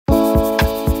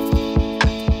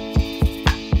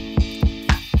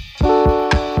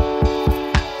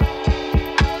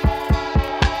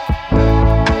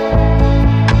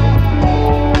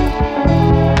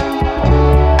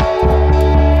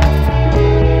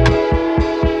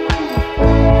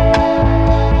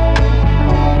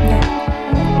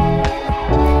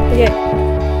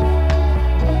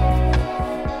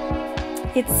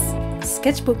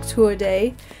Sketchbook Tour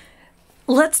day.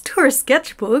 Let's tour a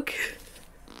sketchbook.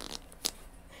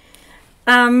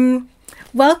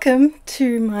 Welcome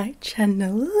to my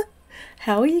channel.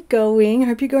 How are you going?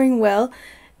 Hope you're going well.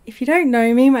 If you don't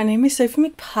know me, my name is Rory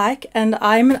McPike and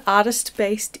I'm an artist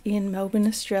based in Melbourne,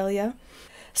 Australia.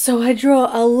 So I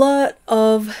draw a lot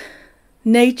of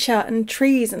nature and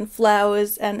trees and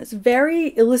flowers, and it's very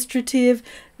illustrative,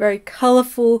 very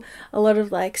colourful, a lot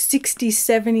of like 60s,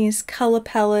 70s colour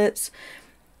palettes,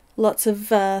 lots of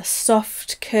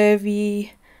soft,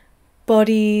 curvy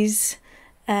bodies,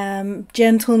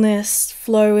 gentleness,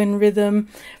 flow and rhythm.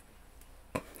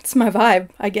 It's my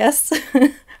vibe, I guess.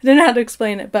 I don't know how to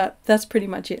explain it, but that's pretty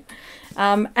much it.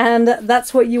 And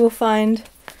that's what you will find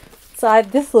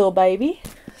inside this little baby.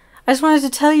 I just wanted to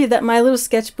tell you that my little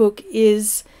sketchbook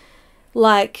is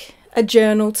like a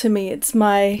journal to me. It's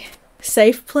my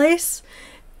safe place.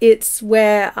 It's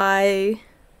where I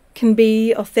can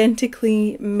be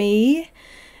authentically me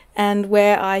and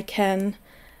where I can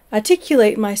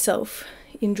articulate myself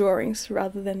in drawings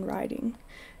rather than writing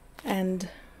and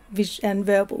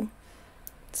verbal.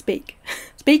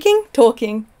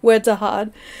 Talking, words are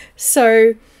hard.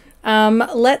 So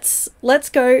let's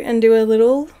go and do a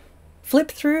little flip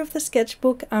through of the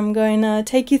sketchbook. I'm going to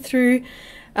take you through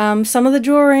some of the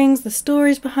drawings, the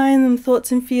stories behind them,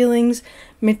 thoughts and feelings,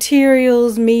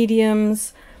 materials,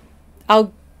 mediums.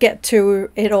 I'll get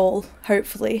to it all,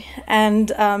 hopefully.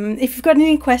 And if you've got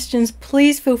any questions,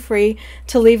 please feel free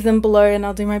to leave them below and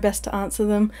I'll do my best to answer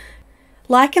them.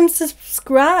 Like and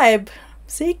subscribe.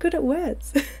 See, good at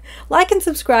words. Like and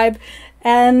subscribe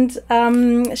and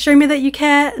show me that you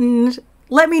care and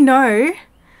let me know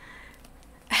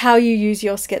how you use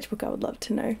your sketchbook. I would love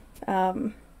to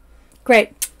know.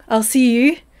 Great. I'll see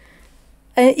you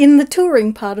in the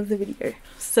touring part of the video.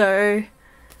 So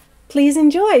please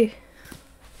enjoy.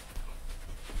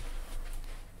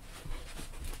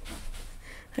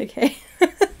 Okay.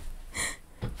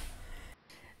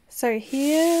 So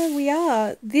here we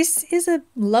are. This is a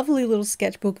lovely little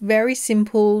sketchbook, very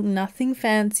simple, nothing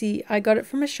fancy. I got it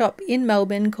from a shop in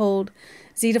Melbourne called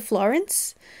Zeta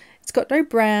Florence. It's got no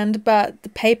brand, but the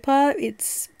paper,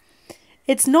 it's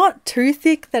not too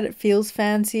thick that it feels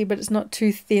fancy, but it's not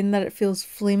too thin that it feels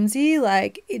flimsy.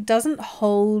 Like it doesn't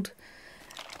hold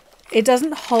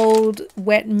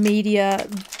wet media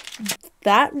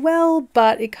that well,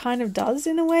 but it kind of does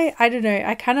in a way. I don't know.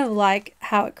 I kind of like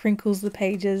how it crinkles the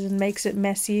pages and makes it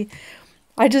messy.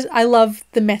 I love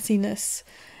the messiness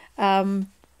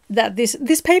that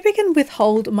this paper can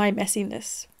withhold my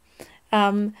messiness.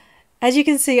 As you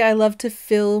can see, I love to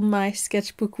fill my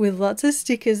sketchbook with lots of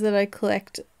stickers that I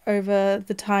collect over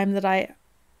the time that I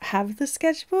have the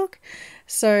sketchbook.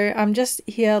 So I'm just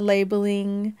here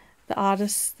labeling the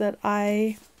artists that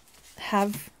I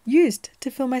have used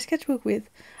to fill my sketchbook with.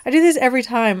 I do this every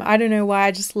time. I don't know why.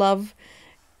 I just love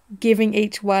giving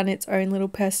each one its own little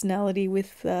personality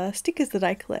with stickers that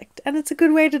I collect. And it's a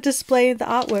good way to display the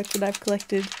artwork that I've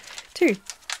collected too.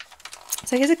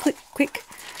 So here's a quick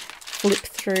flip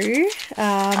through.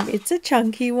 It's a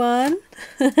chunky one.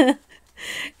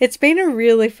 It's been a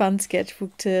really fun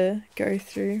sketchbook to go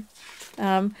through.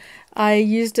 I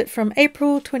used it from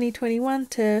April 2021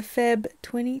 to Feb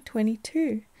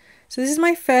 2022. So this is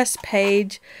my first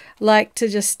page. I like to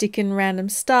just stick in random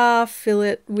stuff, fill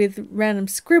it with random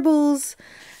scribbles.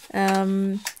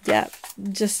 Yeah,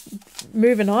 just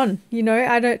moving on. You know,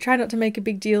 I don't try not to make a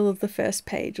big deal of the first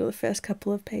page or the first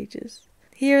couple of pages.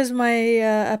 Here's my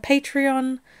a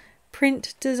Patreon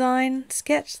print design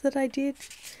sketch that I did.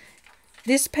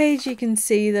 This page you can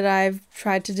see that I've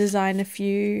tried to design a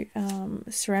few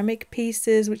ceramic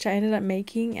pieces which I ended up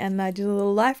making, and I did a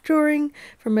little life drawing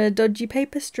from a dodgy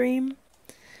paper stream.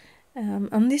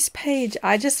 On this page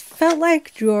I just felt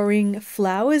like drawing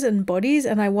flowers and bodies,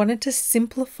 and I wanted to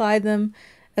simplify them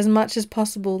as much as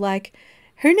possible. Like,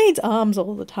 who needs arms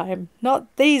all the time?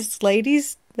 Not these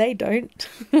ladies, they don't.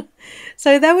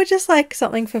 So they were just like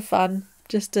something for fun,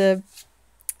 just a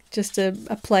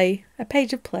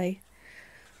page of play.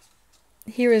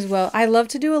 Here as well, I love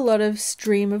to do a lot of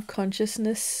stream of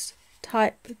consciousness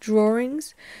type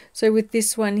drawings. So with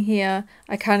this one here,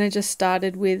 I kind of just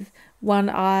started with one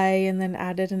eye and then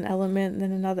added an element and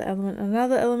then another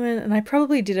element, and I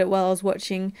probably did it while I was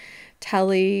watching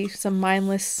Tally, some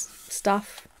mindless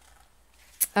stuff.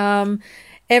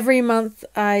 Every month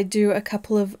I do a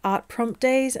couple of art prompt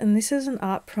days, and this is an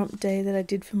art prompt day that I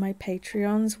did for my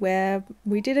Patreons where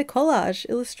we did a collage,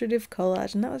 illustrative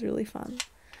collage, and that was really fun.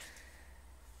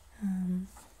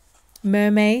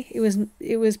 Mermaid,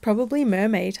 it was probably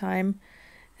mermaid time,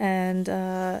 and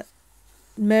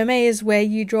Mermaid is where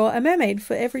you draw a mermaid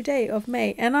for every day of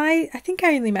May. And I think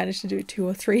I only managed to do 2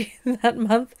 or 3 that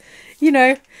month. You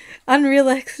know,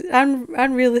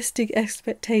 unrealistic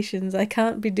expectations. I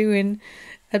can't be doing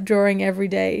a drawing every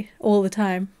day all the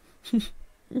time.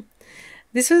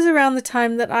 This was around the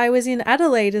time that I was in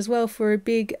Adelaide as well for a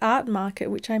big art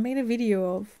market, which I made a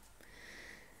video of.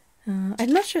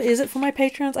 I'm not sure, is it for my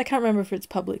patrons? I can't remember if it's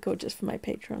public or just for my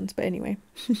patrons, but anyway.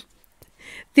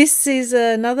 This is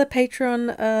another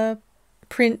Patreon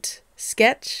print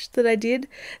sketch that I did.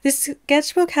 This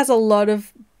sketchbook has a lot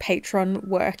of Patreon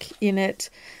work in it.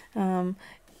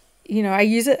 You know, I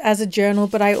use it as a journal,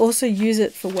 but I also use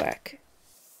it for work.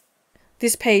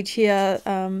 This page here,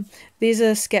 these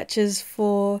are sketches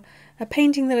for a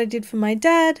painting that I did for my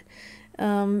dad,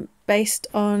 based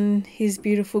on his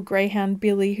beautiful greyhound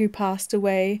Billy, who passed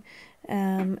away.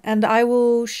 And I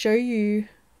will show you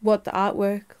what the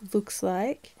artwork looks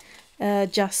like. I'll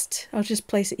just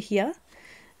place it here.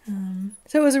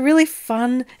 So it was a really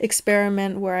fun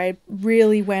experiment where I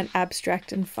really went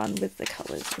abstract and fun with the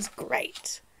colours. It was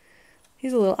great.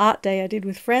 Here's a little art day I did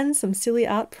with friends, some silly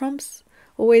art prompts.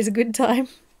 Always a good time.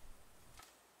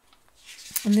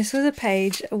 And this was a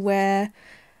page where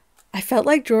I felt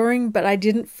like drawing, but I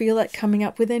didn't feel like coming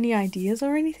up with any ideas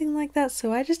or anything like that.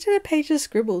 So I just did a page of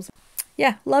scribbles.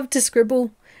 Yeah, love to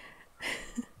scribble.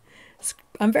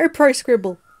 I'm very pro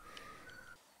scribble.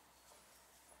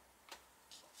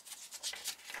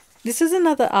 This is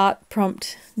another art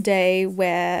prompt day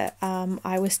where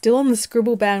I was still on the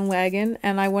scribble bandwagon,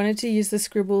 and I wanted to use the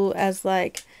scribble as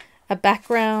like a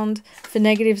background for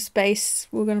negative space.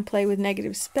 We're going to play with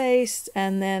negative space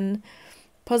and then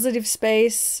positive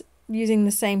space using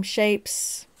the same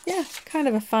shapes. Yeah, kind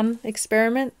of a fun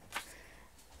experiment.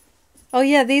 Oh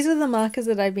yeah, these are the markers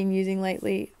that I've been using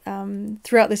lately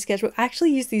throughout the sketchbook. I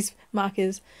actually use these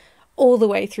markers all the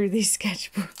way through these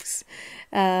sketchbooks.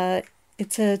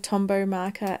 It's a Tombow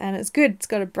marker and it's good. It's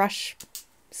got a brush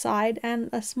side and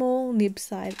a small nib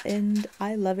side, and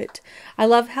I love it. I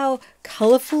love how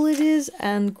colourful it is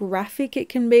and graphic it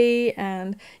can be,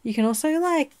 and you can also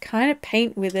like kind of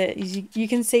paint with it. You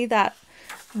can see that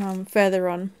further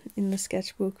on in the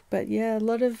sketchbook. But yeah, a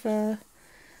lot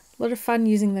of fun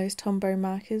using those Tombow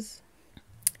markers.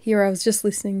 Here I was just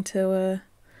listening to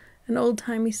an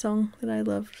old-timey song that I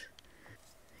loved.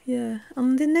 Yeah,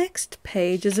 on the next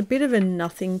page is a bit of a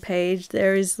nothing page.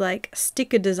 There is like a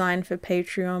sticker design for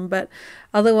Patreon, but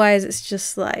otherwise it's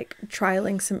just like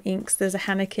trialing some inks. There's a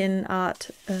Hanneken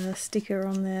art sticker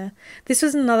on there. This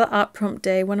was another art prompt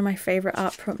day, one of my favourite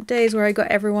art prompt days, where I got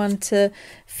everyone to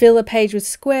fill a page with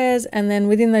squares, and then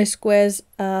within those squares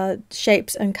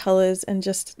shapes and colours, and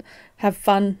just have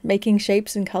fun making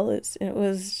shapes and colours. It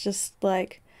was just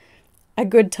like a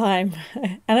good time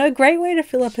and a great way to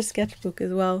fill up a sketchbook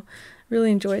as well. Really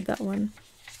enjoyed that one.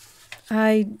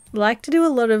 I like to do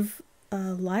a lot of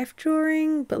life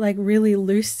drawing, but like really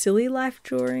loose, silly life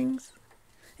drawings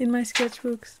in my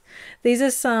sketchbooks. These are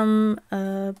some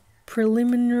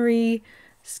preliminary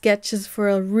sketches for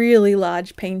a really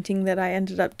large painting that I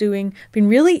ended up doing. Been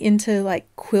really into like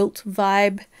quilt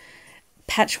vibe,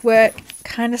 patchwork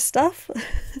kind of stuff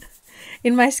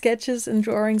in my sketches and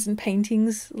drawings and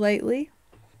paintings lately.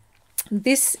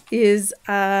 This is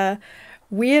a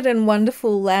weird and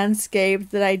wonderful landscape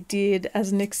that I did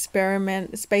as an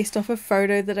experiment. It's based off a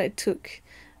photo that I took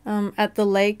at the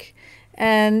lake,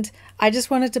 and I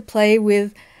just wanted to play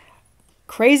with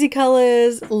crazy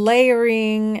colors,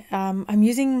 layering. I'm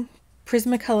using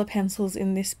Prismacolor pencils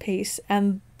in this piece,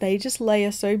 and they just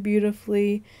layer so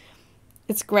beautifully.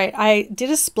 It's great. I did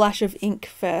a splash of ink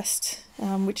first,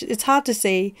 which it's hard to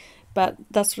see, but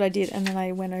that's what I did, and then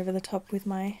I went over the top with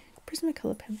my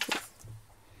Prismacolor pencils.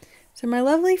 So my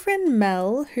lovely friend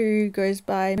Mel, who goes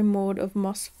by Maud of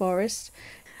Moss Forest,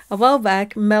 a while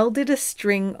back, Mel did a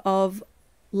string of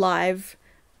live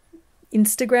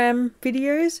Instagram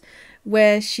videos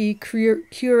where she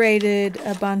curated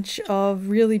a bunch of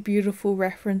really beautiful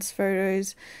reference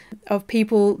photos of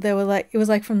people. They were like, it was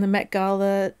like from the Met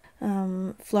Gala,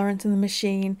 Florence and the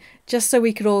Machine, just so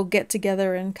we could all get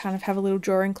together and kind of have a little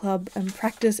drawing club and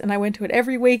practice. And I went to it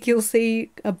every week. You'll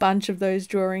see a bunch of those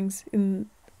drawings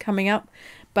coming up,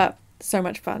 but so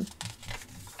much fun.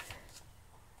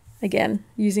 Again,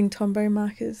 using Tombow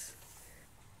markers.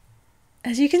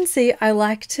 As you can see, I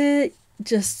like to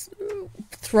just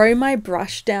throw my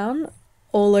brush down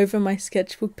all over my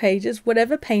sketchbook pages.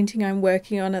 Whatever painting I'm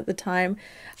working on at the time,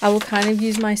 I will kind of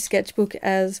use my sketchbook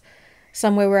as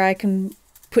somewhere where I can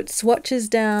put swatches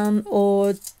down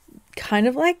or kind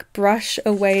of like brush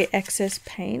away excess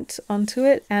paint onto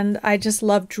it. And I just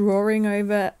love drawing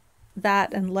over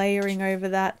that and layering over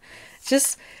that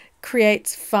Just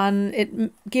creates fun.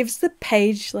 It gives the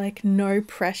page like no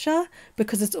pressure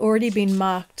because it's already been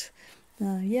marked.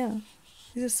 Yeah,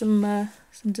 these are some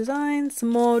designs, some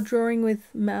more drawing with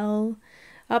Mel.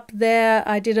 Up there,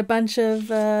 I did a bunch of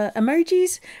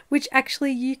emojis, which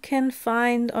actually you can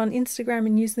find on Instagram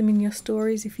and use them in your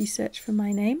stories if you search for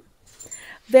my name.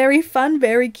 Very fun,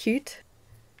 very cute.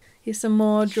 Here's some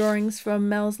more drawings from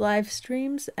Mel's live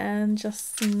streams and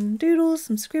just some doodles,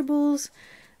 some scribbles,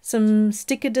 some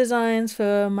sticker designs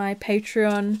for my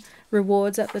Patreon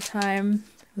rewards at the time.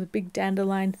 The big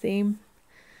dandelion theme.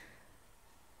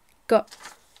 Got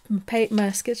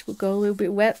my sketchbook got a little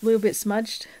bit wet, a little bit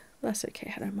smudged. That's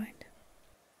okay, I don't mind.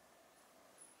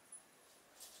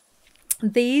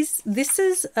 This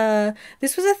was a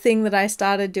thing that I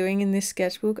started doing in this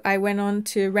sketchbook. I went on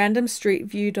to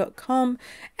randomstreetview.com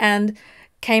and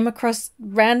came across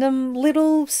random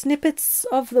little snippets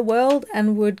of the world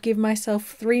and would give myself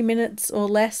 3 minutes or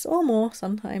less or more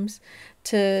sometimes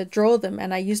to draw them.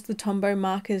 And I used the Tombow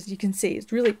markers. You can see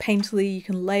it's really painterly. You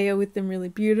can layer with them really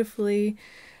beautifully.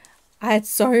 I had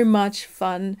so much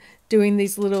fun doing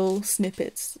these little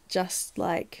snippets. Just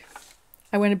like,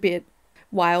 I went a bit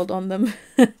wild on them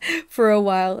for a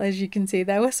while. As you can see,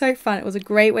 they were so fun. It was a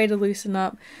great way to loosen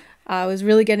up. I was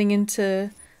really getting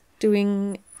into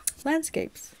doing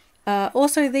landscapes.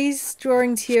 Also, these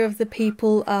drawings here of the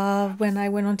people are when I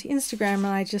went onto Instagram and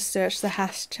I just searched the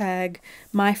hashtag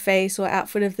my face or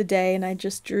outfit of the day, and I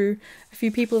just drew a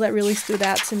few people that really stood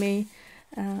out to me.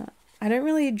 I don't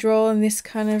really draw in this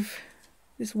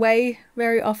way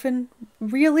very often.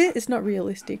 It's not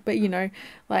realistic, but you know,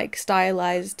 like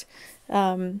stylized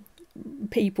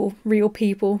people, real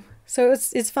people. So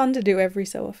it's fun to do every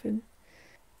so often.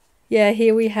 Yeah,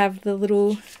 here we have the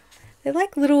little, they're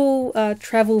like little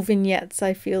travel vignettes,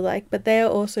 I feel like, but they are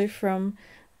also from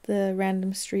the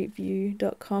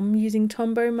randomstreetview.com using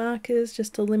Tombow markers,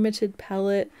 just a limited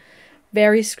palette,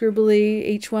 very scribbly.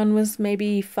 Each one was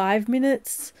maybe 5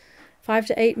 minutes. 5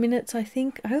 to 8 minutes, I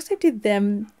think. I also did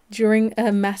them during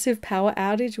a massive power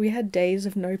outage. We had days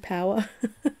of no power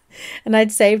and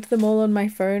I'd saved them all on my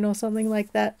phone or something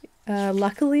like that,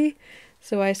 luckily.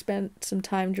 So I spent some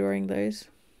time drawing those.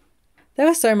 They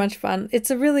were so much fun. It's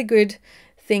a really good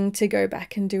thing to go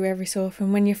back and do every so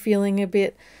often when you're feeling a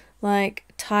bit like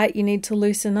tight, you need to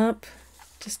loosen up.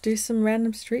 Just do some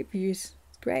random street views.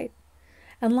 It's great.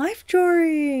 And life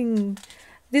drawing!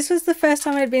 This was the first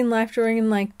time I'd been life drawing in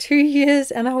like 2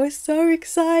 years and I was so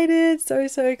excited, so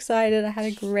excited. I had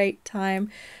a great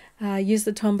time. Used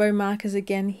the Tombow markers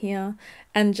again here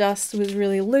and just was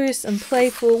really loose and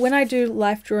playful. When I do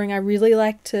life drawing, I really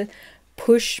like to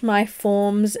push my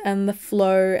forms and the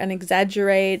flow and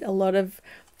exaggerate a lot of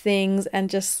things and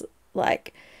just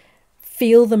like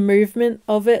feel the movement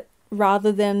of it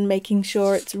rather than making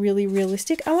sure it's really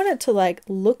realistic. I want it to like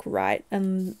look right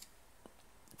and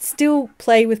still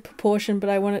play with proportion, but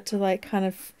I want it to like kind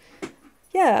of,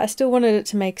 yeah, I still wanted it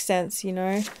to make sense, you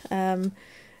know.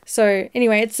 So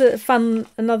anyway, it's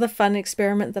another fun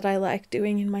experiment that I like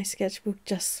doing in my sketchbook,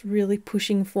 just really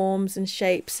pushing forms and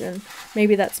shapes, and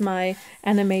maybe that's my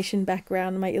animation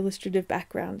background, my illustrative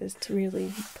background, is to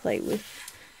really play with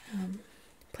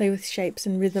shapes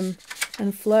and rhythm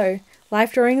and flow.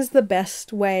 Life drawing is the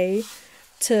best way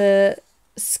to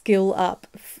skill up,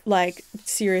 like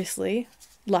seriously.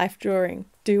 Life drawing,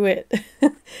 do it.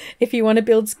 If you want to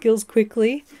build skills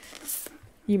quickly,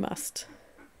 you must.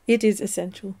 It is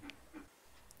essential.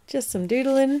 Just some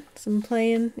doodling, some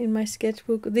playing in my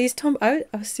sketchbook. These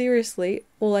seriously,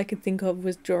 all I could think of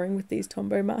was drawing with these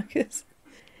Tombow markers.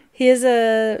 Here's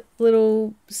a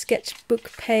little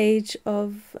sketchbook page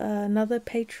of another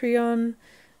Patreon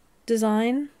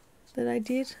design that I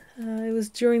did. It was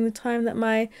during the time that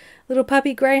my little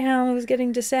puppy greyhound was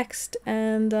getting desexed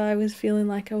and I was feeling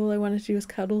like all I wanted to do was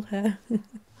cuddle her.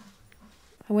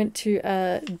 I went to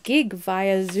a gig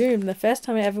via Zoom, the first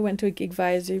time I ever went to a gig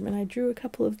via Zoom, and I drew a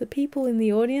couple of the people in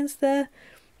the audience there.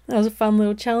 That was a fun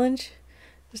little challenge,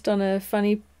 just on a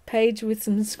funny page with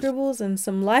some scribbles and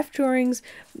some life drawings,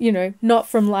 you know, not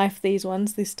from life, these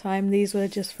ones this time. These were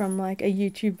just from like a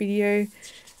YouTube video,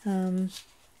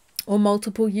 or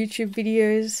multiple YouTube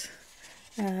videos.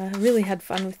 Really had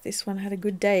fun with this one. I had a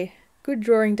good day, good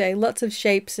drawing day, lots of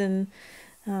shapes and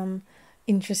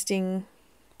interesting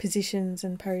positions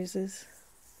and poses.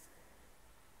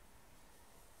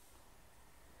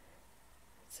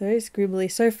 So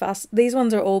scribbly, so fast. These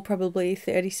ones are all probably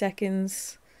 30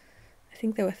 seconds. I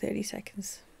think they were 30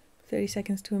 seconds. 30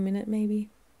 seconds to a minute maybe,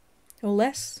 or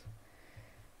less.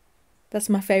 That's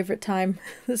my favorite time.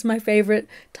 That's my favorite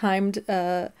timed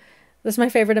That's my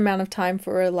favorite amount of time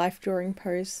for a life drawing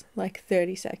pose, like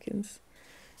 30 seconds.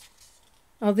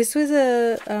 Oh, this was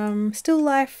a still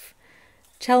life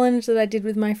challenge that I did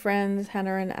with my friends,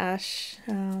 Hannah and Ash.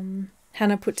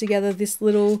 Hannah put together this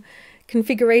little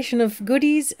configuration of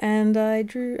goodies and I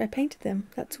painted them.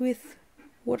 That's with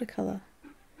watercolor.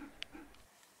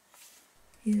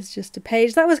 Here's just a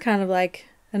page. That was kind of like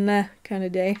a nah kind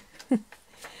of day.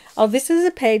 Oh, this is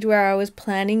a page where I was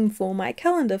planning for my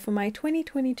calendar, for my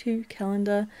 2022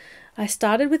 calendar. I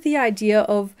started with the idea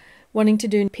of wanting to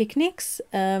do picnics,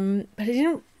 but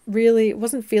it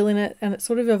wasn't feeling it, and it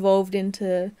sort of evolved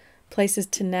into places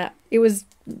to nap. It was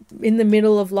in the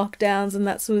middle of lockdowns and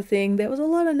that sort of thing. There was a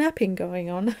lot of napping going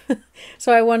on.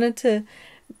 So I wanted to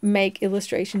make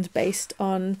illustrations based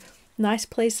on nice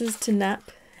places to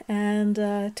nap and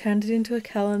turned it into a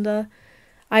calendar.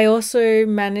 I also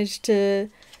managed to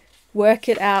work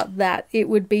it out that it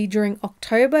would be during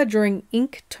October, during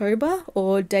Inktober,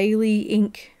 or daily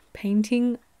ink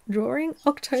painting drawing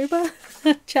October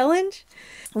challenge.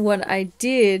 What I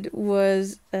did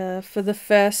was for the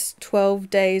first 12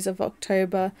 days of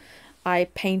October, I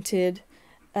painted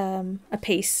a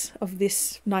piece of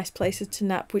this nice places to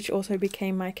nap, which also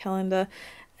became my calendar.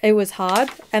 It was hard,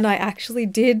 and I actually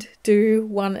did do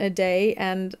one a day,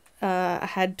 and I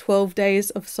had 12 days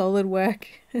of solid work.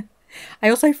 I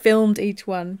also filmed each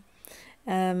one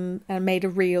and made a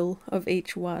reel of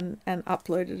each one and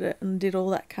uploaded it and did all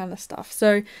that kind of stuff.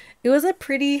 So it was a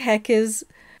pretty heckers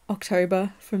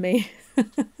October for me.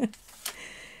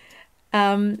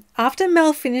 After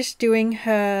Mel finished doing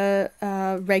her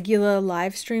regular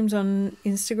live streams on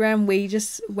Instagram, we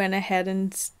just went ahead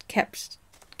and kept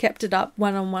it up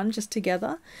one-on-one just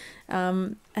together.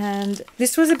 And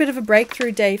this was a bit of a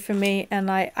breakthrough day for me, and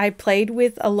I played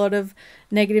with a lot of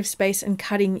negative space and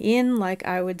cutting in. Like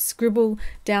I would scribble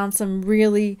down some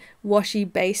really washy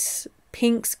base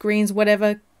pinks, greens,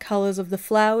 whatever colors of the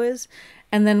flowers,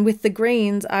 and then with the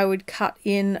greens I would cut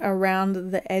in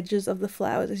around the edges of the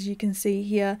flowers, as you can see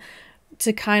here,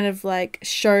 to kind of like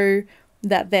show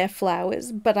that they're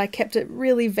flowers, but I kept it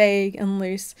really vague and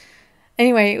loose.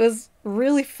 Anyway, it was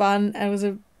really fun. It was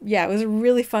a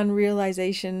really fun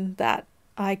realization that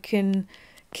I can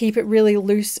keep it really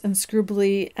loose and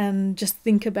scribbly and just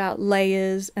think about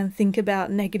layers and think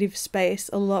about negative space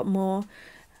a lot more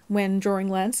when drawing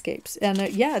landscapes. And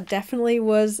it definitely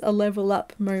was a level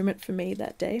up moment for me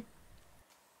that day.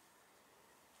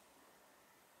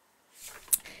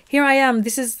 Here I am.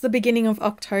 This is the beginning of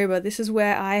October. This is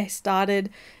where I started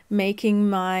making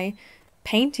my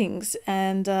paintings,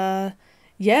 and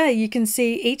you can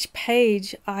see each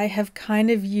page I have kind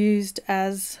of used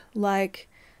as like,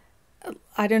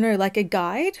 I don't know, like a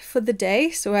guide for the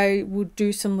day. So I would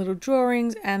do some little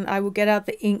drawings and I will get out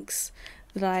the inks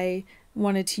that I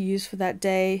wanted to use for that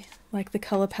day, like the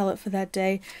color palette for that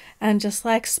day, and just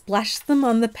like splashed them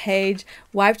on the page,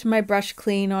 wiped my brush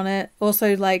clean on it.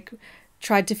 Also like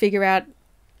tried to figure out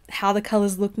how the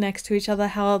colors look next to each other,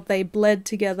 how they bled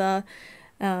together.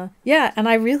 And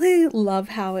I really love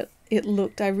how it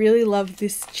looked. I really love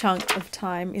this chunk of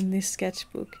time in this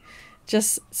sketchbook.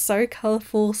 Just so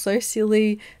colourful, so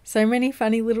silly, so many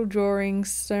funny little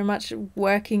drawings, so much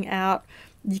working out.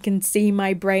 You can see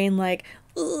my brain like,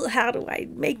 how do I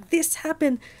make this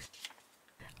happen?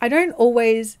 I don't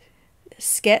always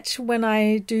sketch when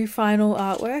I do final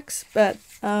artworks, but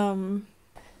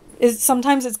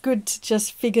sometimes it's good to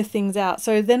just figure things out.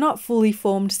 So they're not fully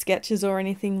formed sketches or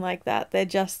anything like that. They're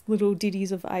just little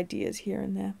ditties of ideas here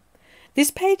and there. This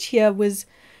page here was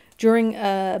during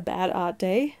a bad art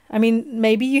day. I mean,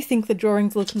 maybe you think the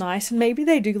drawings look nice, and maybe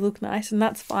they do look nice, and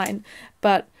that's fine.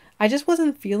 But I just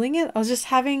wasn't feeling it. I was just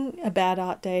having a bad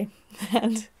art day.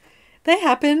 And they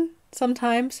happen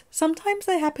sometimes. Sometimes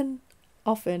they happen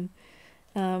often.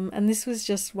 And this was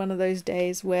just one of those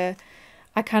days where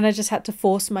I kind of just had to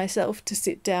force myself to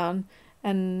sit down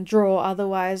and draw.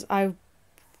 Otherwise, I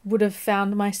would have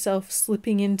found myself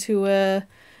slipping into a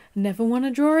never want to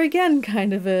draw again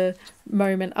kind of a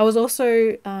moment. I was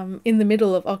also in the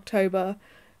middle of October,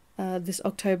 this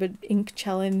October ink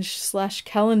challenge /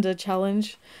 calendar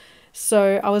challenge.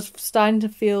 So I was starting to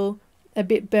feel a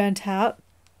bit burnt out.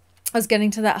 I was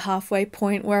getting to that halfway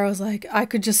point where I was like, I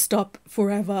could just stop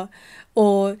forever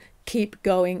or keep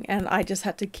going, and I just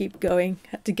had to keep going,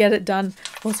 had to get it done.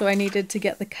 Also, I needed to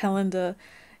get the calendar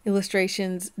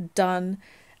illustrations done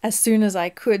as soon as I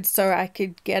could so I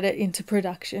could get it into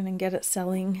production and get it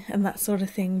selling and that sort of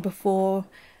thing before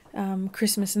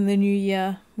Christmas and the New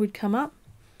Year would come up.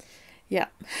 Yeah.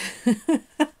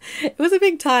 It was a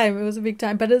big time. It was a big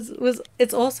time, but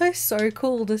it's also so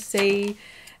cool to see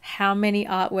how many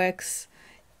artworks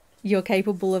you're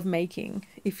capable of making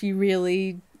if you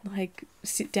really like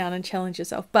sit down and challenge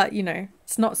yourself. But you know,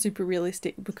 it's not super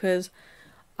realistic because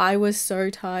I was so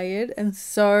tired and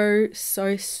so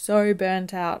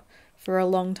burnt out for a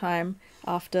long time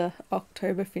after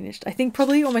October finished. I think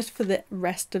probably almost for the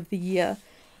rest of the year.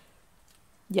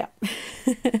 Yeah.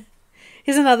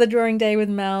 Here's another drawing day with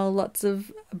Mel. Lots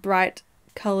of bright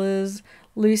colours,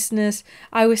 looseness.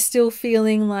 I was still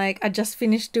feeling like I just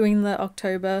finished doing the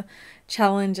October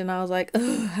challenge and I was like,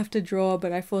 oh, I have to draw,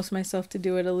 but I forced myself to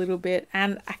do it a little bit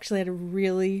and actually had a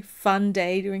really fun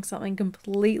day doing something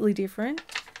completely different.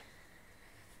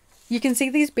 You can see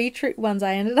these beetroot ones.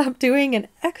 I ended up doing an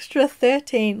extra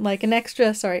 13, like an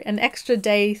extra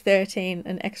day 13,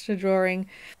 an extra drawing.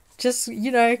 Just,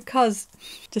 you know,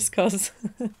 just cause.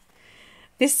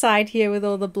 This side here with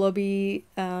all the blobby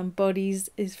bodies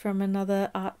is from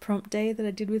another art prompt day that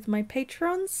I did with my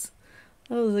patrons.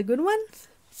 That was a good one.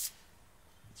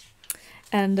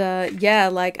 And yeah,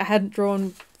 like I hadn't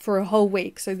drawn for a whole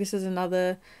week, so this is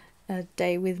another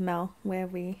day with Mel where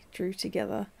we drew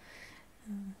together.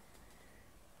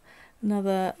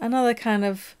 Another kind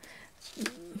of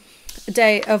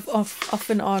day of off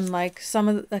and on. Like some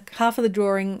of like half of the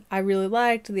drawing I really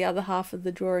liked, the other half of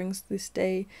the drawings this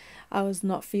day I was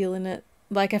not feeling it.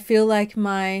 Like I feel like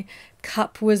my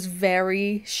cup was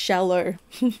very shallow.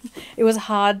 It was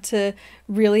hard to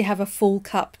really have a full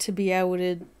cup to be able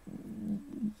to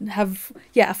have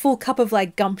a full cup of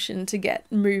like gumption to get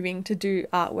moving to do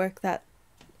artwork that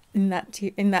in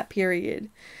that period,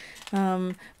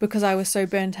 because I was so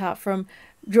burnt out from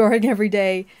drawing every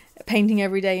day, painting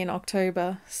every day in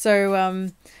October.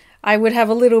 So I would have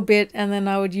a little bit and then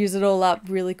I would use it all up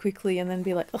really quickly and then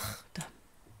be like, ugh, done.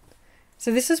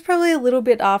 So this is probably a little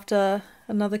bit after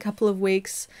another couple of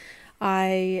weeks.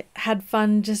 I had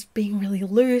fun just being really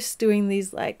loose, doing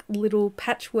these like little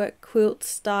patchwork quilt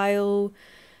style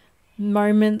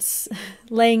moments,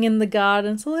 laying in the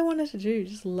garden. That's all I wanted to do,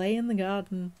 just lay in the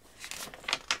garden.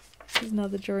 Here's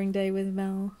another drawing day with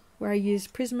Mel where I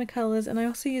used Prismacolors and I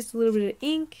also used a little bit of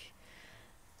ink.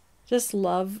 Just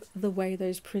love the way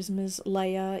those Prismas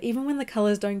layer, even when the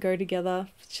colours don't go together.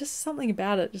 It's just something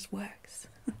about it just works.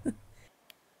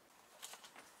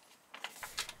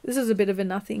 This is a bit of a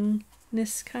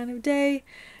nothingness kind of day.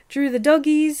 Drew the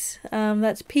doggies.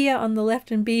 That's Pia on the left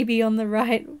and BB on the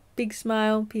right. Big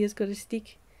smile. Pia's got a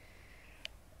stick.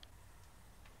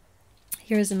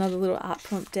 Here is another little art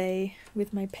prompt day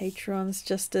with my patrons.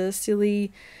 Just a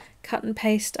silly cut and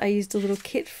paste. I used a little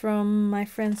kit from my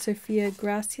friend Sophia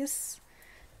Gracias.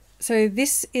 So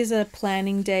this is a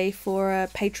planning day for a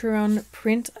Patreon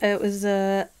print. It was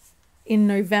in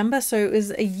November, so it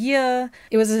was a year.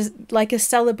 It was like a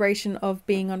celebration of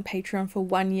being on Patreon for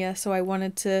 1 year, so I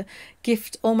wanted to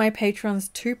gift all my patrons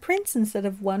 2 prints instead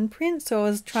of 1 print. So I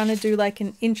was trying to do like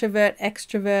an introvert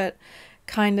extrovert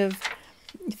kind of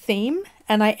theme,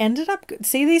 and I ended up,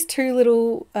 see these 2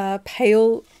 little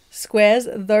pale squares?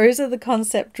 Those are the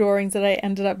concept drawings that I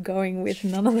ended up going with,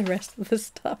 none of the rest of the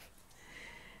stuff.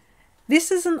 This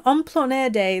is an en plein air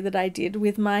day that I did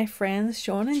with my friends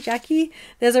Sean and Jackie.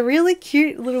 There's a really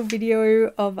cute little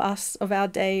video of our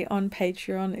day on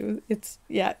Patreon.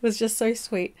 It was just so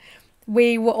sweet.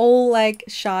 We were all like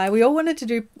shy. We all wanted to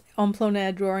do en plein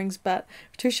air drawings, but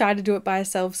too shy to do it by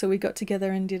ourselves, so we got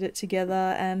together and did it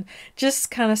together and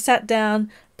just kind of sat down,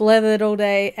 blethered all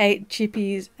day, ate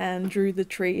chippies and drew the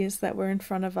trees that were in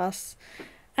front of us.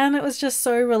 And it was just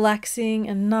so relaxing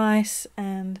and nice,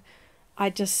 and I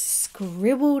just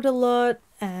scribbled a lot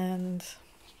and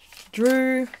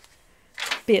drew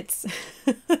bits.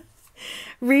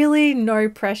 Really no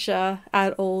pressure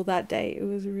at all that day. It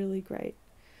was really great.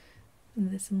 And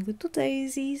there's some little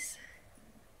daisies.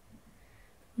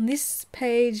 And this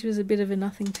page was a bit of a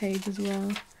nothing page as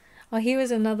well. Oh, here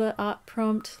was another art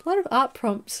prompt. A lot of art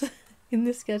prompts in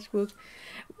this sketchbook,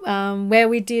 where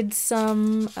we did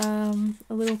some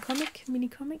a little mini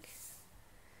comic.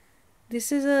 This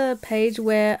is a page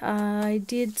where I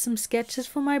did some sketches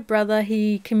for my brother.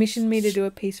 He commissioned me to do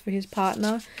a piece for his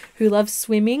partner who loves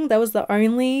swimming. That was the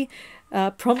only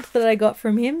prompt that I got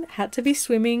from him. Had to be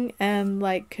swimming and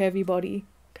like curvy body,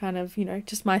 kind of, you know,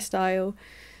 just my style.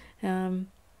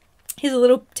 Here's a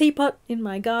little teapot in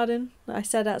my garden. I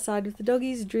sat outside with the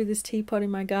doggies, drew this teapot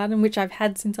in my garden, which I've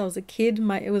had since I was a kid.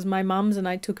 It was my mum's and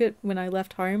I took it when I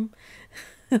left home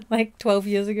like 12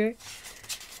 years ago.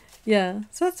 Yeah,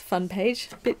 so that's a fun page.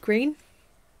 A bit green.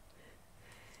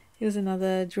 Here's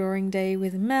another drawing day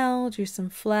with Mel. Drew some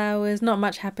flowers. Not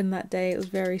much happened that day. It was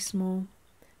very small.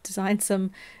 Designed some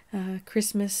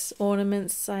Christmas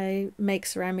ornaments. I make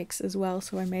ceramics as well,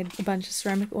 so I made a bunch of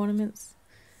ceramic ornaments.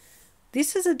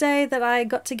 this is a day that I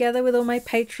got together with all my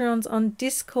Patreons on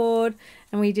Discord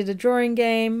and we did a drawing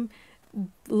game.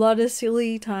 A lot of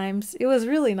silly times. It was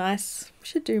really nice. We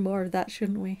should do more of that,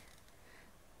 shouldn't we?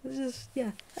 It was just,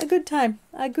 yeah, a good time.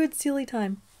 A good silly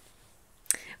time.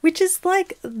 Which is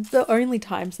like the only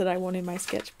times that I want in my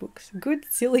sketchbooks. Good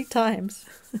silly times.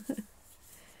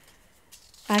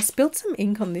 I spilled some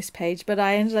ink on this page, but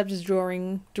I ended up just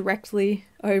drawing directly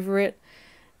over it.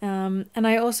 And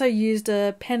I also used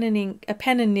a pen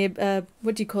and nib,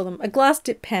 what do you call them? A glass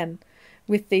dip pen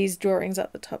with these drawings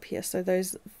at the top here. So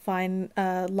those fine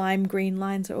lime green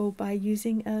lines are all by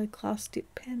using a glass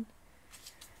dip pen.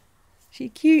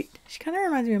 She's cute. She kind of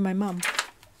reminds me of my mum.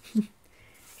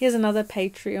 Here's another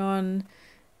Patreon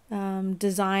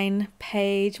design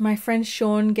page. My friend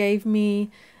Sean gave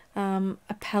me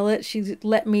a palette. She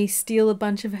let me steal a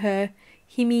bunch of her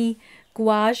Himi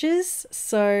gouaches,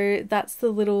 so that's the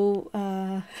little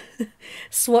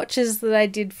swatches that I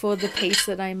did for the piece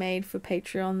that I made for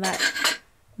Patreon that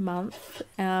month.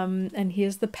 And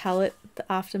here's the palette,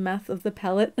 the aftermath of the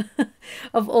palette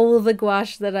of all of the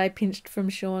gouache that I pinched from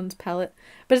Sean's palette.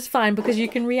 But it's fine because you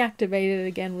can reactivate it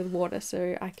again with water,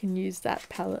 so I can use that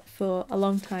palette for a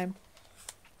long time.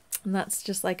 And that's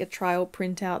just like a trial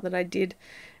printout that I did,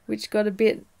 which got a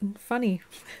bit funny.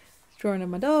 Drawing of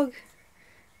my dog.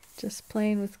 Just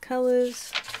playing with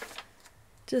colours,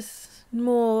 just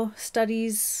more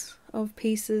studies of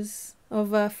pieces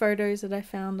of photos that I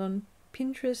found on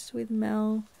Pinterest with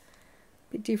Mel.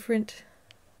 A bit different.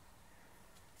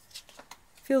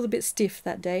 Feels a bit stiff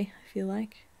that day, I feel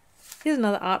like. Here's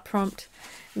another art prompt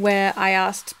where I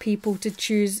asked people to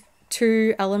choose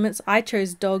 2 elements. I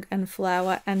chose dog and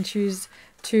flower and choose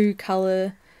 2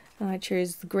 colour. And I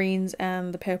chose the greens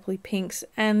and the purpley pinks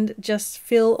and just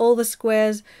fill all the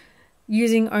squares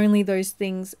using only those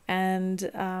things.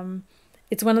 And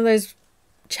it's one of those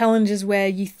challenges where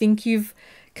you think you've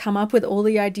come up with all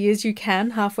the ideas you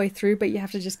can halfway through, but you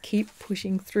have to just keep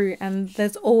pushing through, and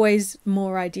there's always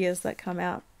more ideas that come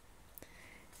out.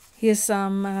 Here's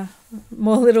some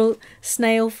more little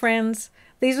snail friends.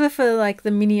 These were for like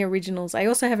the mini originals. I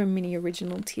also have a mini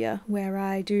original tier where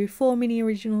I do 4 mini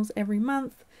originals every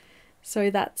month.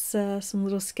 So that's some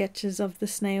little sketches of the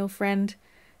snail friend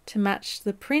to match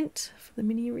the print for the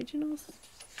mini originals.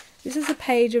 This is a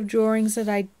page of drawings that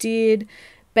I did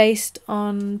based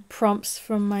on prompts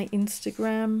from my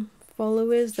Instagram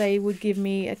followers. They would give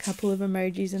me a couple of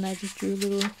emojis and I just drew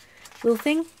a little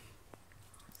thing.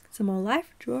 Some more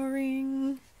life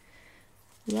drawing.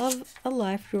 Love a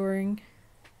life drawing.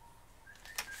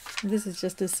 This is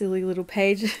just a silly little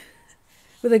page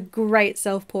with a great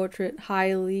self-portrait,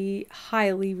 highly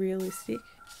realistic.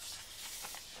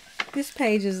 This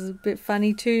page is a bit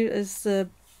funny too. It's a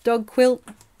dog quilt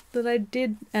that I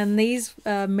did, and these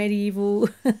medieval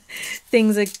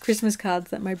things are Christmas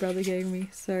cards that my brother gave me,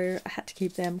 so I had to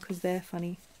keep them because they're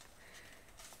funny.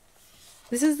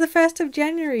 This is the 1st of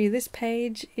January. This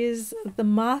page is the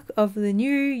mark of the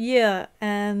new year,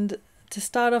 and to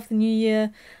start off the new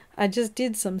year I just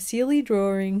did some silly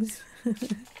drawings.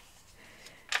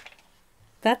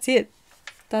 That's it.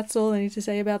 That's all I need to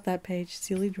say about that page.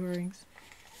 Silly drawings.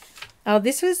 Oh,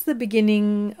 this was the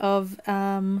beginning of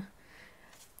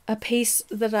a piece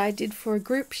that I did for a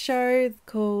group show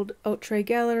called Ultra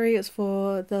Gallery. It's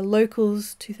for the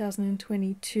Locals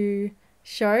 2022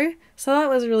 show. So that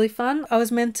was really fun. I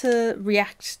was meant to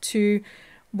react to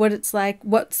what it's like,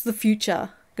 what's the future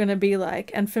gonna be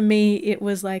like. And for me, it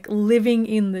was like living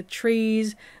in the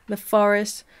trees, the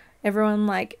forest. Everyone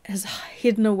like has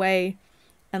hidden away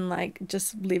and like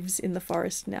just lives in the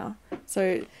forest now.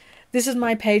 So this is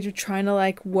my page of trying to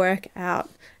like work out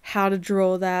how to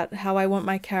draw that, how I want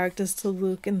my characters to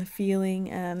look and the feeling,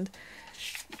 and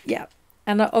yeah.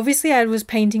 And obviously I was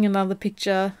painting another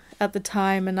picture at the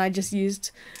time and I just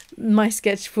used my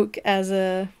sketchbook as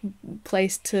a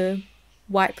place to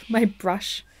wipe my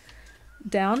brush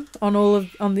down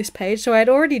on this page. So I had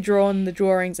already drawn the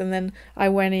drawings and then I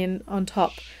went in on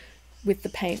top with the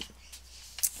paint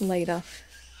later.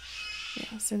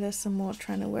 Yeah, so there's some more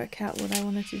trying to work out what I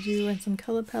wanted to do and some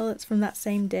colour palettes from that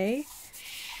same day.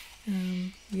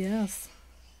 Yes.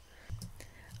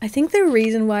 I think the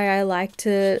reason why I like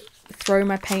to throw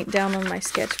my paint down on my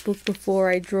sketchbook before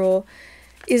I draw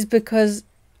is because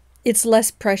it's less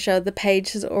pressure. The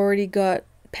page has already got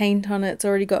paint on it, it's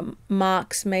already got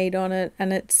marks made on it,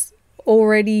 and it's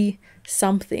already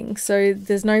something. So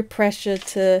there's no pressure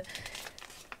to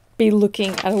be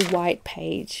looking at a white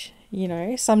page. You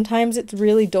know, sometimes it's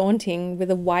really daunting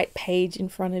with a white page in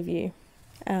front of you.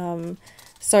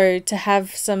 So to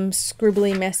have some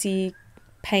scribbly, messy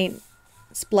paint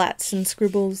splats and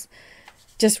scribbles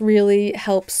just really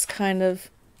helps kind of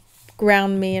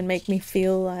ground me and make me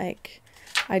feel like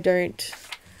I don't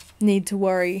need to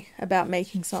worry about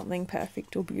making something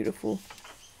perfect or beautiful.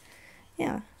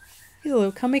 Yeah, here's a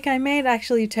little comic I made. I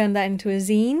actually turned that into a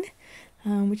zine,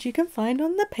 which you can find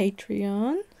on the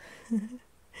Patreon.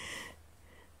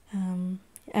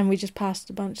 And we just passed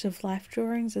a bunch of life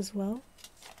drawings as well.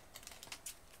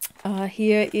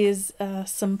 Here is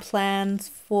some plans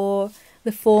for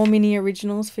the 4 mini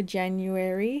originals for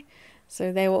January.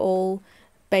 So they were all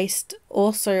based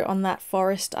also on that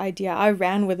forest idea. I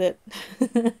ran with it.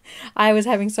 I was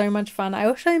having so much fun. I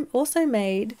also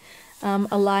made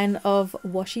a line of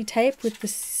washi tape with the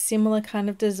similar kind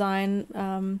of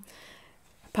design,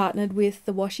 partnered with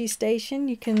the washi station.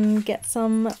 You can get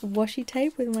some washi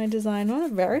tape with my design on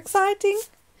it. Very exciting.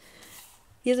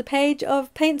 Here's a page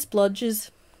of paint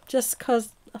splodges, just because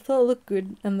I thought it looked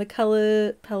good and the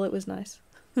colour palette was nice.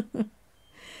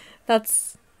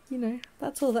 That's, you know,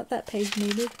 that's all that page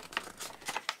needed.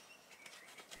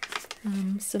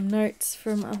 Some notes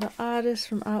from other artists,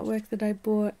 from artwork that I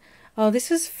bought. Oh, this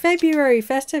was February,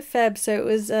 1st of Feb, so it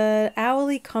was an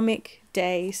hourly comic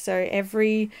day. So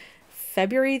every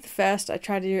February the 1st, I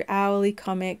try to do hourly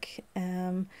comic.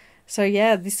 So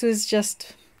yeah, this was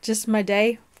just my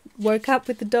day. Woke up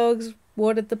with the dogs,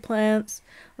 watered the plants.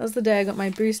 That was the day I got my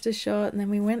booster shot, and then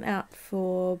we went out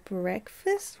for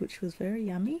breakfast, which was very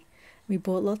yummy. We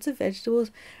bought lots of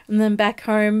vegetables, and then back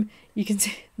home, you can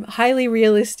see, highly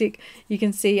realistic, you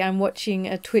can see I'm watching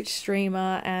a Twitch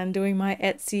streamer and doing my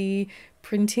Etsy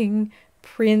printing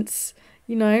prints,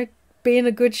 you know, being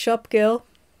a good shop girl.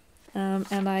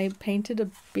 And I painted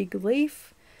a big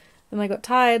leaf. Then I got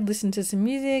tired, listened to some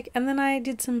music, and then I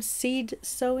did some seed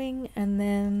sowing, and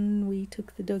then we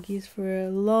took the doggies for a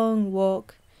long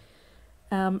walk.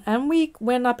 And we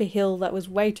went up a hill that was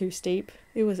way too steep.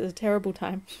 It was a terrible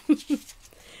time.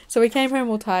 So we came home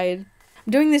all tired.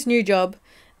 I'm doing this new job,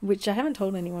 which I haven't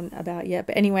told anyone about yet.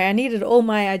 But anyway, I needed all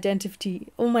my identities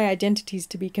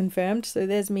to be confirmed. So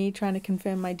there's me trying to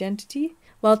confirm my identity.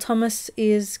 While Thomas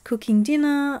is cooking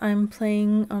dinner, I'm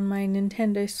playing on my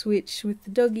Nintendo Switch with the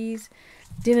doggies.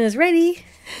 Dinner's ready.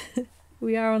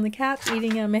 We are on the couch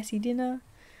eating our messy dinner,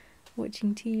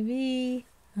 watching TV.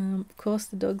 Of course,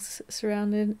 the dog's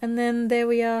surrounded. And then there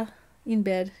we are in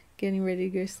bed, getting ready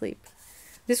to go sleep.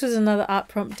 This was another art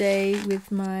prompt day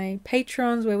with my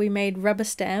patrons where we made rubber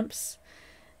stamps.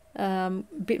 A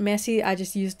bit messy. I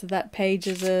just used that page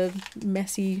as a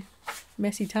messy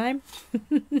time.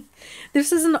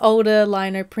 This is an older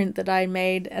lino print that I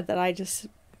made that I just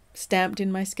stamped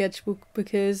in my sketchbook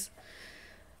because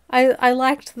I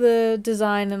liked the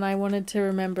design and I wanted to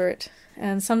remember it.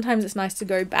 And sometimes it's nice to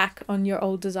go back on your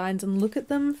old designs and look at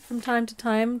them from time to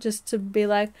time just to be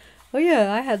like, oh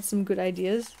yeah, I had some good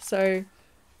ideas. So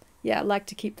yeah, I like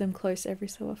to keep them close every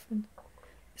so often.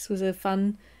 This was a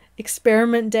fun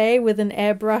experiment day with an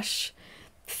airbrush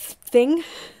thing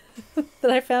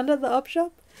that I found at the op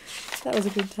shop. That was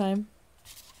a good time.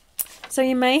 So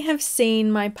you may have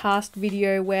seen my past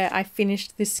video where I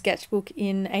finished this sketchbook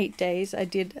in 8 days. I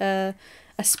did a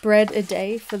spread a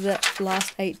day for the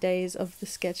last 8 days of the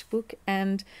sketchbook,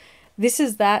 and this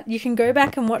is that. You can go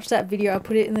back and watch that video. I'll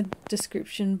put it in the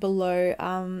description below.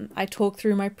 I talk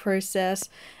through my process.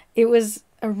 It was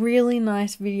a really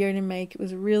nice video to make. It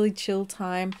was a really chill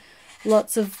time.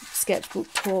 Lots of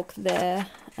sketchbook talk there.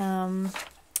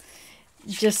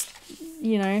 Just,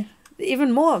 you know,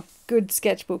 even more good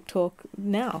sketchbook talk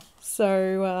now.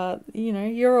 So, you know,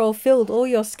 you're all filled. All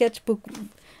your sketchbook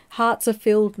hearts are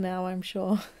filled now, I'm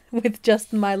sure, with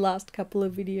just my last couple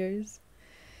of videos.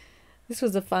 This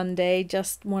was a fun day.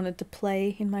 Just wanted to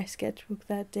play in my sketchbook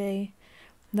that day.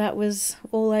 That was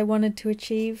all I wanted to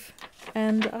achieve,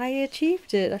 and I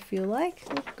achieved it, I feel like. It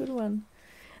was a good one.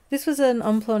 This was an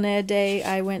en plein air day.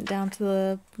 I went down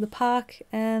to the park,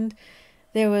 and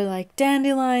there were like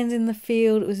dandelions in the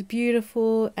field. It was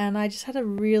beautiful, and I just had a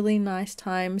really nice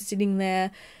time sitting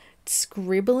there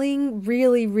scribbling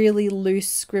really, really loose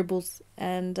scribbles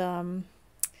and,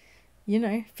 you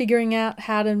know, figuring out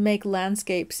how to make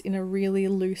landscapes in a really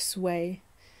loose way.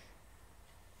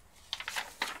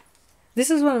 This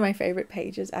is one of my favorite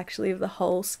pages, actually, of the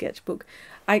whole sketchbook.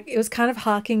 It was kind of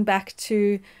harking back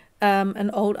to an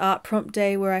old art prompt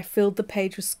day where I filled the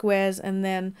page with squares and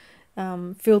then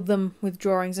filled them with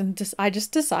drawings, and I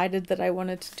just decided that I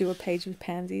wanted to do a page with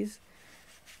pansies.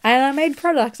 And I made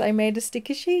products. I made a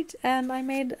sticker sheet and I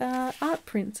made art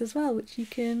prints as well, which you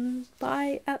can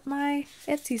buy at my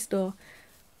Etsy store.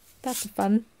 That's a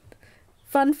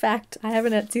fun fact. I have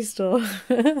an Etsy store.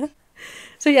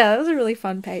 So yeah, that was a really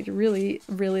fun page. Really,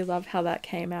 really loved how that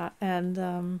came out.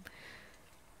 And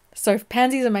So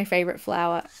pansies are my favourite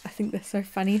flower. I think they're so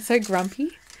funny, so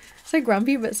grumpy. So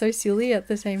grumpy but so silly at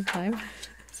the same time.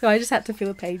 So I just had to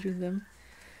fill a page with them.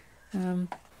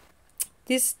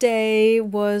 This day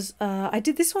was, I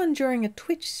did this one during a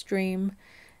Twitch stream,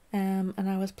 and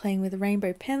I was playing with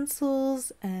rainbow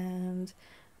pencils and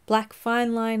black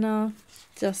fine liner.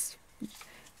 Just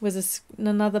was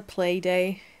another play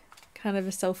day, kind of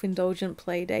a self-indulgent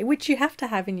play day, which you have to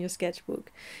have in your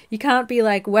sketchbook. You can't be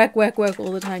like work, work, work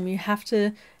all the time. You have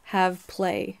to have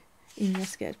play in your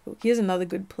sketchbook. Here's another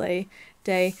good play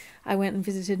day. I went and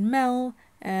visited Mel,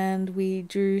 and we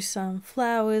drew some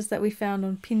flowers that we found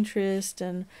on Pinterest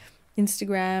and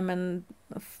Instagram and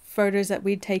photos that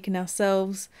we'd taken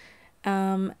ourselves.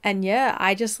 And yeah,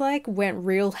 I just like went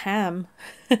real ham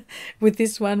with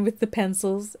this one with the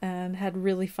pencils and had a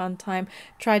really fun time.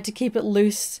 Tried to keep it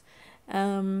loose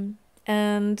and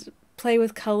play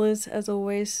with colours as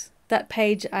always. That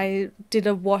page I did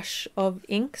a wash of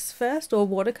inks first, or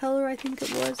watercolour I think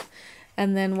it was,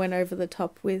 and then went over the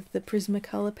top with the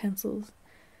Prismacolor pencils.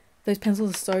 Those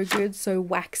pencils are so good, so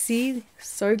waxy,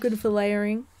 so good for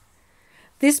layering.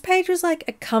 This page was like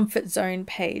a comfort zone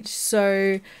page,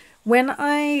 so when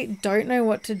I don't know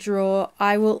what to draw,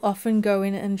 I will often go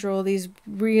in and draw these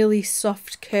really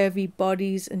soft curvy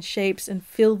bodies and shapes and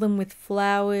fill them with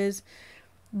flowers,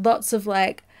 lots of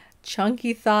like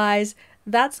chunky thighs.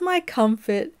 That's my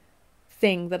comfort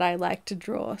thing that I like to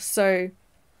draw, so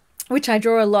which I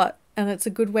draw a lot, and it's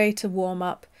a good way to warm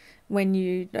up when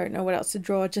you don't know what else to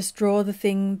draw. Just draw the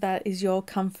thing that is your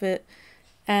comfort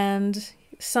and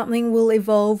something will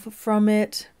evolve from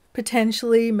it,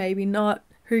 potentially, maybe not,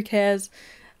 who cares.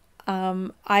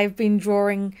 I've been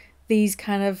drawing these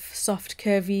kind of soft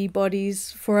curvy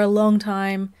bodies for a long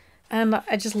time and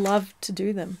I just love to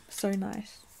do them. So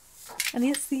nice. And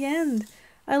it's the end.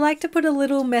 I like to put a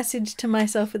little message to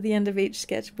myself at the end of each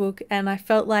sketchbook, and I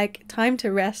felt like time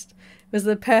to rest was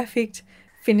the perfect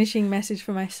finishing message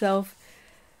for myself.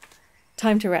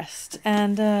 Time to rest.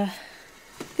 And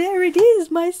there it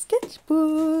is, my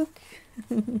sketchbook.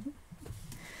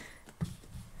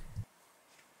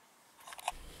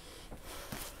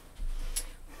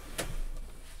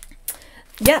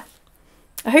 Yeah,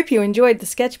 I hope you enjoyed the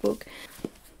sketchbook.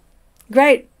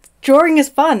 Great. Drawing is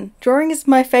fun. Drawing is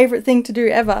my favourite thing to do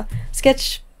ever.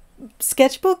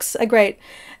 Sketchbooks are great,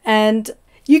 and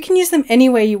you can use them any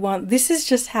way you want. This is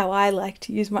just how I like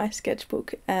to use my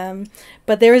sketchbook.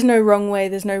 But there is no wrong way,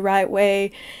 there's no right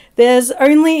way. There's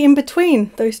only in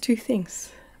between those two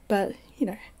things. But, you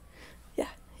know, yeah,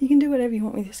 you can do whatever you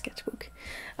want with your sketchbook.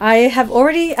 I have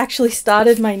already actually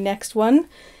started my next one.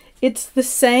 It's the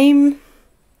same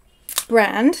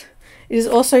brand. It is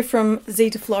also from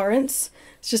Zeta Florence.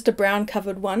 It's just a brown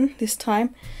covered one this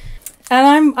time.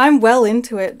 And I'm well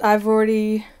into it. I've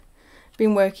already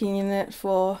been working in it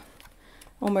for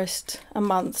almost a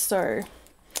month, so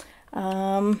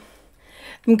I'm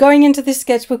going into this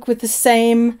sketchbook with the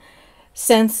same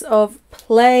sense of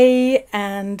play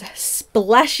and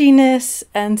splashiness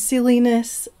and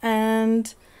silliness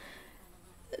and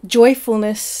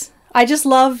joyfulness. I just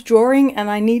love drawing, and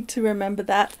I need to remember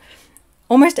that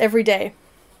almost every day.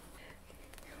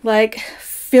 Like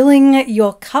filling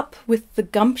your cup with the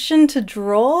gumption to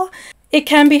draw. It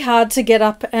can be hard to get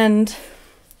up and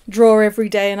draw every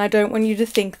day, and I don't want you to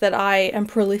think that I am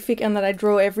prolific and that I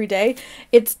draw every day.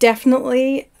 It's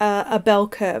definitely a bell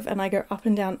curve, and I go up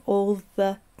and down all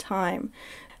the time.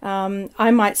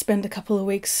 I might spend a couple of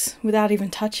weeks without even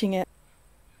touching it.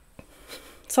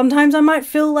 Sometimes I might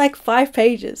fill like 5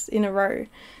 pages in a row.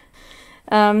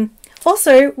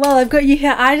 Also, while I've got you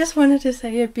here, I just wanted to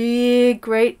say a big,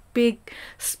 great, big,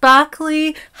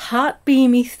 sparkly,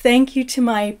 heart-beamy thank you to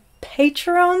my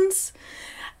patrons.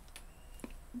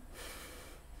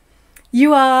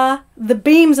 You are the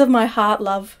beams of my heart,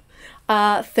 love.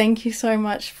 Thank you so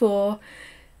much for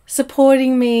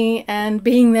supporting me and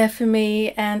being there for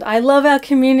me, and I love our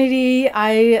community.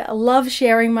 I love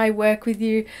sharing my work with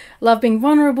you, love being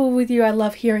vulnerable with you, I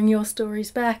love hearing your stories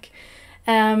back.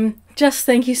 Just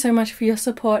thank you so much for your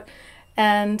support,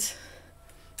 and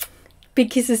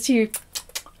big kisses to you.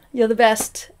 You're the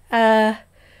best.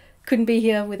 Couldn't be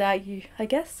here without you, I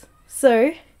guess.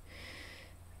 So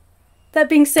that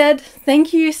being said,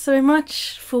 thank you so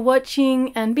much for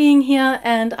watching and being here,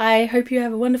 and I hope you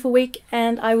have a wonderful week,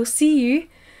 and I will see you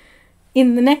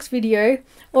in the next video,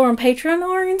 or on Patreon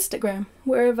or Instagram,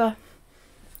 wherever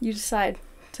you decide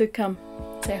to come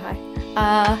say hi.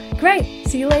 Great,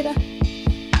 see you later.